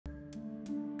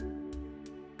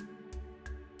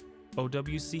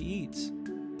OWC Eats,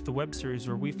 the web series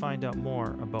where we find out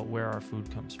more about where our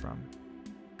food comes from.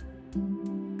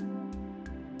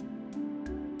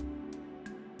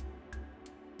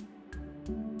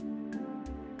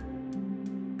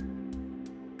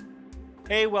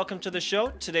 Hey, welcome to the show.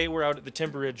 Today we're out at the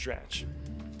Timber Ridge Ranch.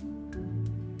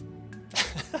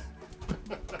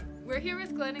 We're here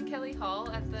with Glen and Kelly Hall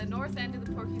at the north end of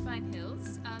the Porcupine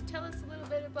Hills. Tell us a little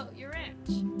bit about your ranch.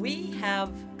 We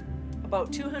have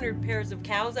about 200 pairs of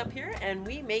cows up here, and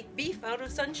we make beef out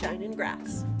of sunshine and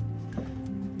grass.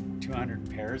 200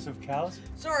 pairs of cows?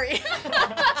 Sorry.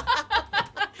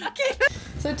 Okay.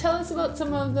 So tell us about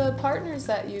some of the partners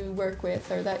that you work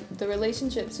with, or that the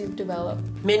relationships you've developed.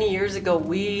 Many years ago,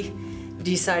 we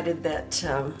decided that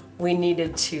we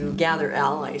needed to gather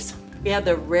allies. We had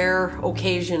the rare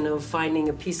occasion of finding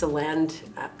a piece of land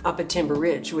up at Timber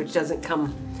Ridge, which doesn't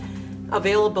come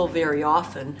available very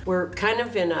often. We're kind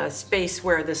of in a space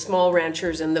where the small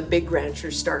ranchers and the big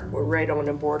ranchers start. We're right on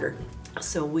a border.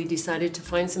 So we decided to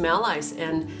find some allies,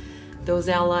 and those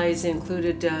allies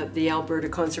included the Alberta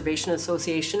Conservation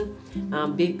Association,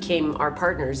 became our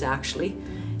partners actually.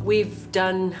 We've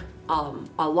done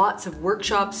lots of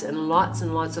workshops and lots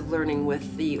of learning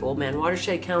with the Oldman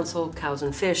Watershed Council, Cows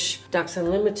and Fish, Ducks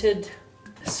Unlimited,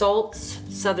 Salts,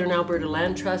 Southern Alberta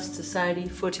Land Trust Society,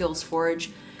 Foothills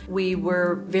Forage. We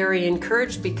were very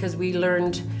encouraged because we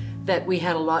learned that we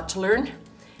had a lot to learn.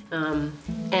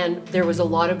 And there was a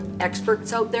lot of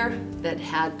experts out there that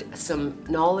had some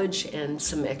knowledge and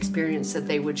some experience that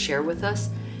they would share with us.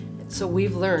 So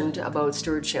we've learned about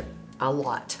stewardship a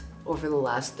lot over the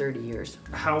last 30 years.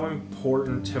 How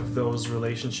important have those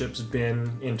relationships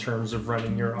been in terms of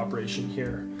running your operation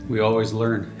here? We always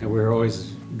learn, and we're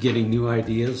always getting new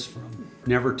ideas from.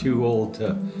 Never too old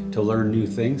to learn new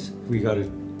things.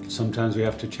 Sometimes we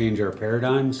have to change our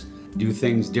paradigms, do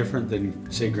things different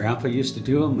than, say, Grandpa used to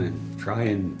do them, and try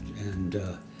and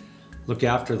look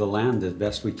after the land as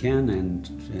best we can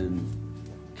and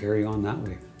carry on that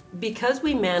way. Because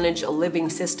we manage a living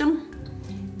system,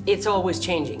 it's always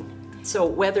changing. So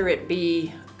whether it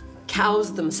be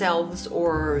cows themselves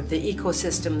or the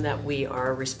ecosystem that we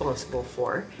are responsible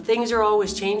for, things are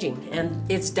always changing, and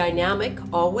it's dynamic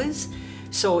always.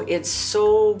 So it's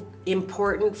so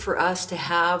important for us to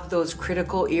have those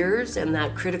critical ears and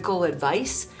that critical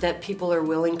advice that people are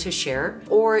willing to share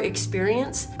or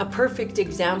experience. A perfect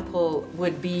example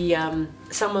would be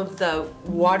some of the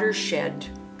watershed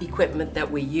equipment that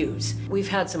we use. We've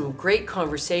had some great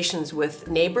conversations with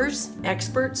neighbors,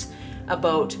 experts,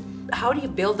 about how do you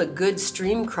build a good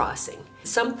stream crossing?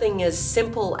 Something as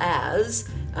simple as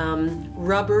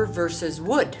rubber versus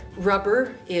wood.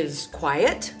 Rubber is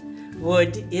quiet,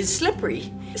 wood is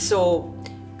slippery. So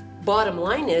bottom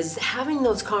line is having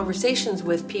those conversations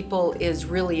with people is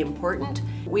really important.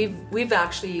 We've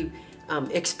actually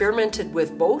experimented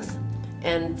with both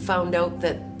and found out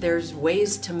that there's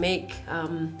ways to make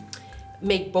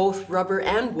both rubber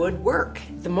and wood work.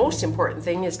 The most important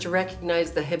thing is to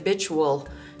recognize the habitual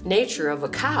nature of a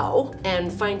cow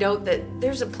and find out that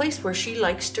there's a place where she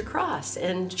likes to cross,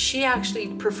 and she actually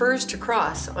prefers to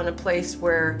cross on a place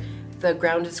where the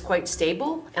ground is quite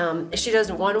stable. She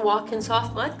doesn't want to walk in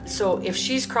soft mud. So if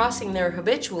she's crossing there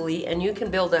habitually and you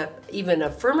can build even a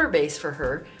firmer base for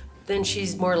her, then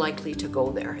she's more likely to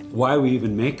go there. Why we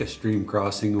even make a stream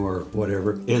crossing or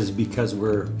whatever is because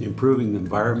we're improving the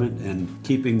environment and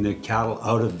keeping the cattle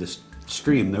out of the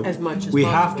stream. As much as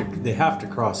possible. They have to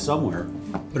cross somewhere.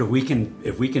 But if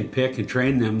we can pick and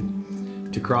train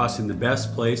them to cross in the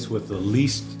best place with the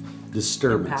least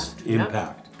disturbance,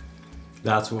 impact.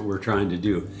 That's what we're trying to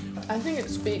do. I think it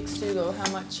speaks to, though,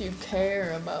 how much you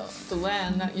care about the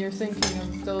land, that you're thinking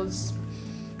of those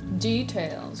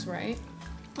details, right?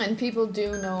 And people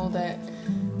do know that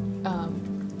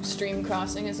stream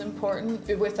crossing is important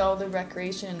with all the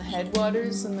recreation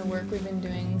headwaters and the work we've been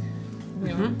doing,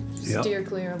 steer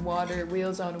clear of water,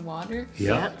 wheels out of water.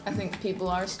 Yeah. I think people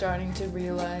are starting to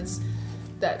realize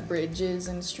that bridges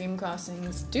and stream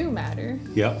crossings do matter.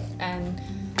 Yep. And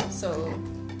so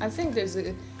I think there's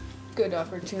a good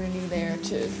opportunity there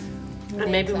to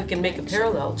And maybe we can make a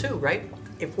parallel too, right?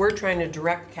 If we're trying to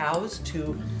direct cows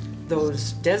to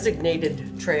those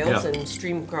designated trails and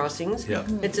stream crossings,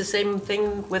 it's the same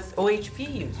thing with OHP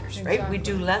users, right? We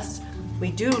do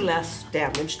less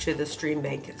damage to the stream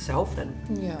bank itself,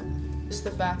 and just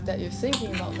the fact that you're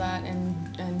thinking about that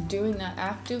and doing that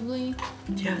actively,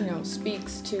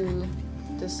 speaks to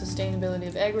the sustainability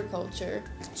of agriculture.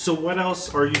 So what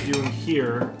else are you doing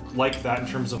here like that in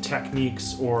terms of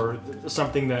techniques or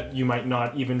something that you might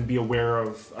not even be aware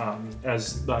of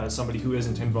as somebody who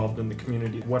isn't involved in the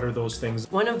community? What are those things?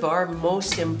 One of our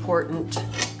most important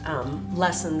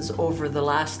lessons over the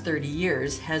last 30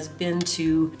 years has been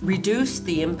to reduce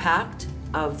the impact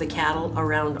of the cattle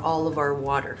around all of our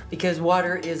water, because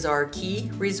water is our key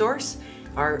resource.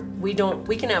 We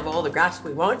can have all the grass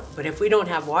we want, but if we don't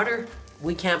have water,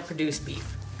 we can't produce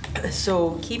beef.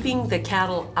 So keeping the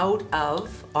cattle out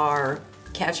of our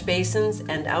catch basins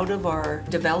and out of our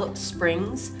developed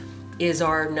springs is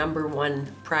our #1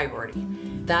 priority.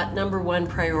 That #1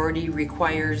 priority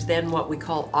requires then what we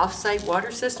call off-site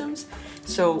water systems.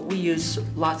 So we use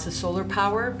lots of solar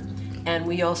power, and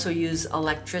we also use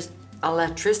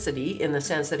electricity in the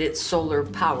sense that it's solar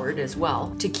powered as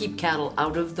well to keep cattle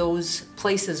out of those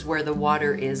places where the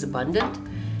water is abundant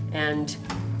and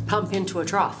pump into a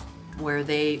trough where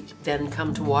they then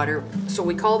come to water. So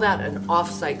we call that an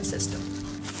off-site system.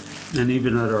 And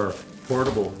even at our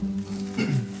portable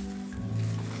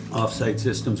off-site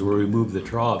systems where we move the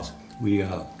troughs, we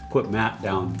put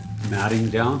matting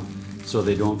down so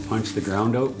they don't punch the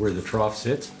ground out where the trough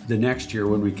sits. The next year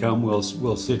when we come,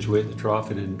 we'll situate the trough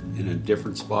in a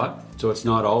different spot, so it's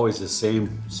not always the same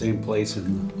place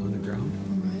on the ground.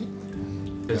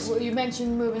 Right. Well, you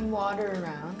mentioned moving water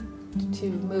around to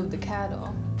move the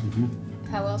cattle.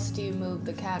 Mm-hmm. How else do you move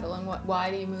the cattle, and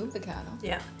why do you move the cattle?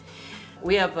 Yeah,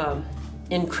 we have an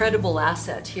incredible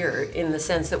asset here in the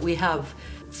sense that we have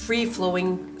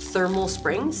free-flowing thermal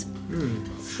springs.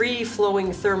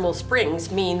 Free-flowing thermal springs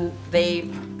mean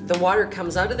the water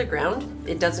comes out of the ground.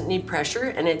 It doesn't need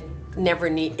pressure, and it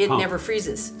never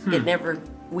freezes.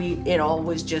 It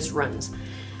always just runs.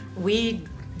 We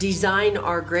design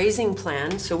our grazing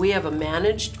plan, so we have a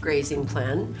managed grazing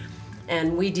plan,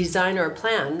 and we design our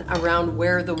plan around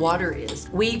where the water is.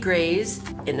 We graze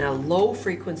in a low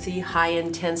frequency, high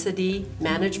intensity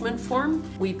management form.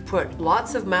 We put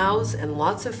lots of mouths and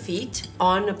lots of feet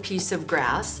on a piece of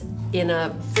grass in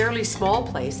a fairly small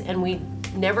place, and we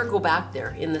never go back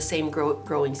there in the same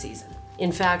growing season.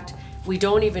 In fact, we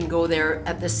don't even go there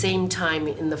at the same time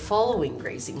in the following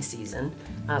grazing season,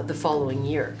 the following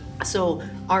year. So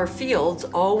our fields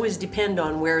always depend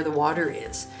on where the water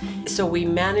is. So we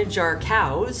manage our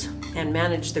cows and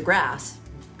manage the grass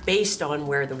based on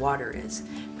where the water is,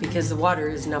 because the water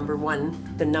is the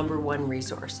number one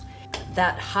resource.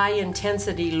 That high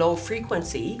intensity, low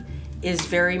frequency is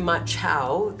very much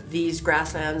how these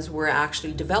grasslands were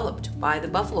actually developed by the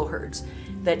buffalo herds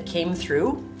that came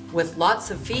through with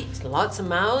lots of feet, lots of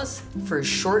mouths for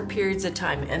short periods of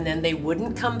time, and then they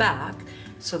wouldn't come back.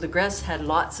 So the grass had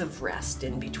lots of rest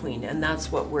in between, and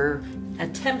that's what we're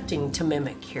attempting to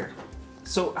mimic here.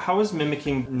 So how has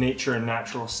mimicking nature and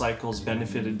natural cycles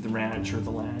benefited the ranch or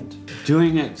the land?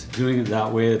 Doing it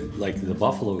that way, like the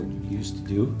buffalo used to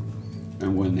do,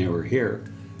 and when they were here,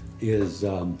 is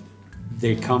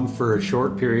they come for a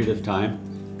short period of time,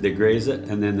 they graze it,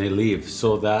 and then they leave,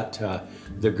 so that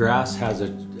the grass has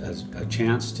a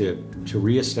chance to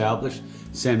reestablish,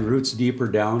 send roots deeper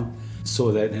down,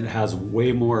 so that it has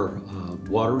way more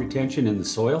water retention in the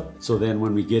soil. So then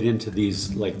when we get into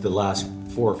these, like the last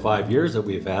 4 or 5 years that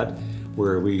we've had,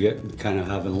 where we get kind of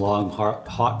having long,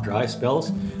 hot, dry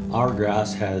spells, our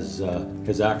grass has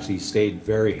actually stayed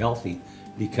very healthy,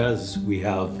 because we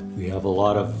have a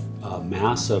lot of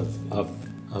mass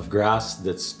of grass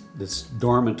that's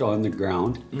dormant on the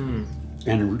ground,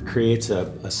 and creates a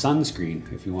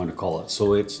sunscreen, if you want to call it.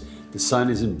 So the sun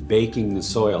isn't baking the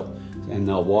soil, and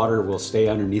the water will stay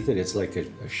underneath it. It's like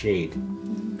a shade.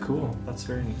 Cool, that's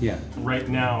very neat. Yeah. Right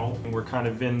now, we're kind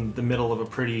of in the middle of a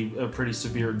pretty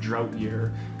severe drought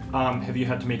year. Have you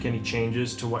had to make any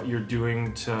changes to what you're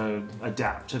doing to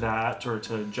adapt to that or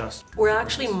to adjust? We're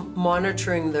actually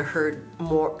monitoring the herd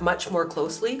much more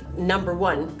closely. Number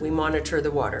one, we monitor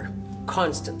the water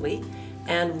constantly,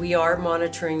 and we are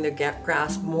monitoring the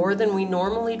grass more than we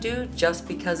normally do, just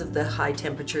because of the high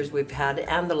temperatures we've had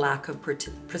and the lack of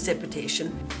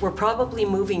precipitation. We're probably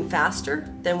moving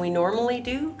faster than we normally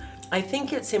do. I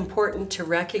think it's important to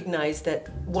recognize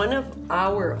that one of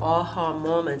our aha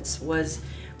moments was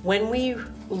when we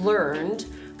learned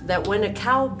that when a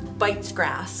cow bites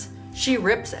grass, she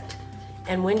rips it.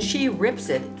 And when she rips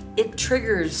it, it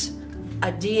triggers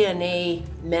a DNA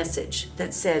message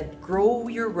that said, grow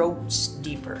your roots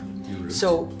deeper.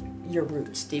 Your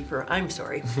roots deeper, I'm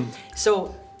sorry.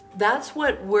 So that's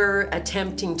what we're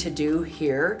attempting to do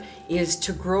here, is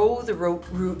to grow the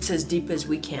roots as deep as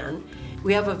we can.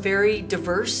 We have a very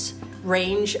diverse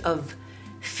range of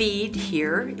feed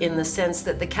here in the sense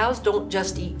that the cows don't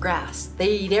just eat grass,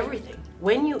 they eat everything.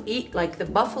 When you eat like the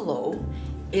buffalo,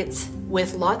 it's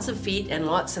with lots of feet and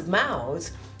lots of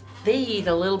mouths, they eat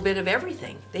a little bit of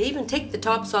everything. They even take the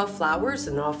tops off flowers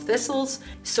and off thistles.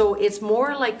 So it's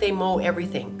more like they mow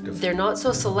everything. They're not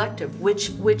so selective,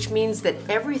 which means that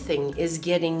everything is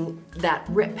getting that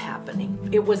rip happening.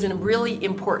 It was a really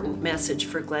important message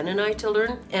for Glen and I to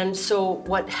learn. And so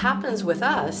what happens with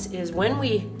us is when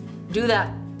we do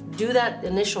that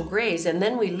initial graze and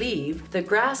then we leave, the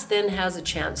grass then has a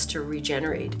chance to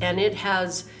regenerate. And it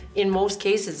has, in most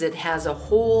cases, it has a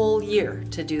whole year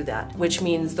to do that, which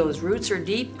means those roots are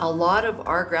deep. A lot of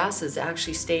our grasses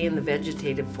actually stay in the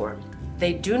vegetative form.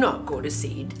 They do not go to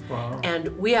seed. Wow.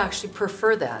 And we actually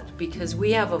prefer that because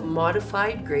we have a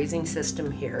modified grazing system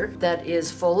here that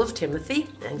is full of Timothy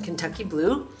and Kentucky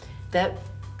Blue that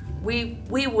we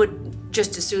would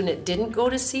just as soon it didn't go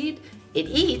to seed. It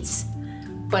eats,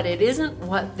 but it isn't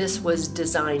what this was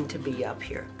designed to be up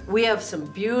here. We have some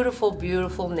beautiful,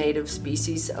 beautiful native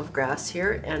species of grass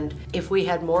here, and if we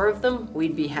had more of them,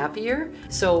 we'd be happier.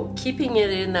 So keeping it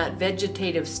in that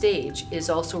vegetative stage is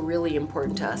also really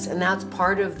important to us, and that's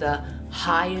part of the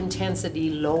high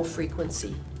intensity, low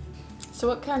frequency. So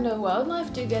what kind of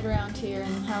wildlife do you get around here,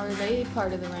 and how are they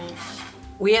part of the ranch?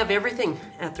 We have everything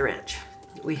at the ranch.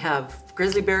 We have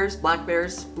grizzly bears, black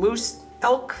bears, moose,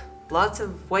 elk, lots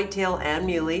of whitetail and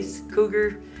muleys,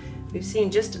 cougar. We've seen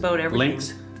just about everything.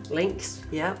 Lynx,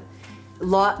 yeah.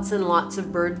 Lots and lots of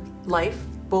bird life,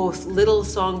 both little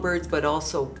songbirds but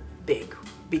also big,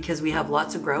 because we have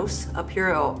lots of grouse up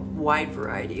here, a wide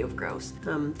variety of grouse.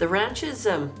 The ranch is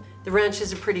a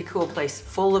pretty cool place,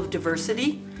 full of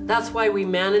diversity. That's why we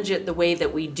manage it the way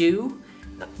that we do.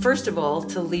 First of all,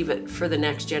 to leave it for the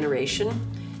next generation,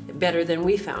 better than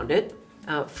we found it.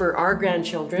 For our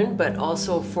grandchildren, but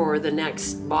also for the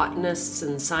next botanists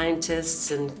and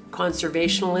scientists and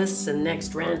conservationists and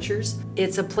next ranchers.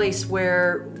 It's a place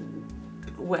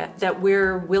that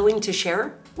we're willing to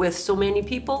share with so many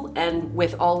people and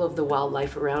with all of the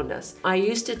wildlife around us. I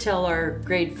used to tell our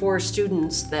grade 4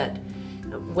 students that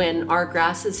when our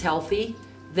grass is healthy,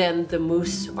 then the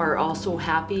moose are also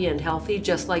happy and healthy,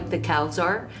 just like the cows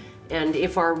are. And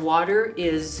if our water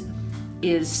is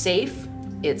safe,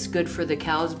 it's good for the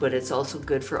cows, but it's also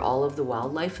good for all of the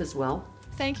wildlife as well.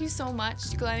 Thank you so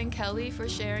much, Glen and Kelly, for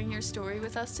sharing your story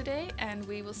with us today, and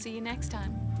we will see you next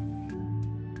time.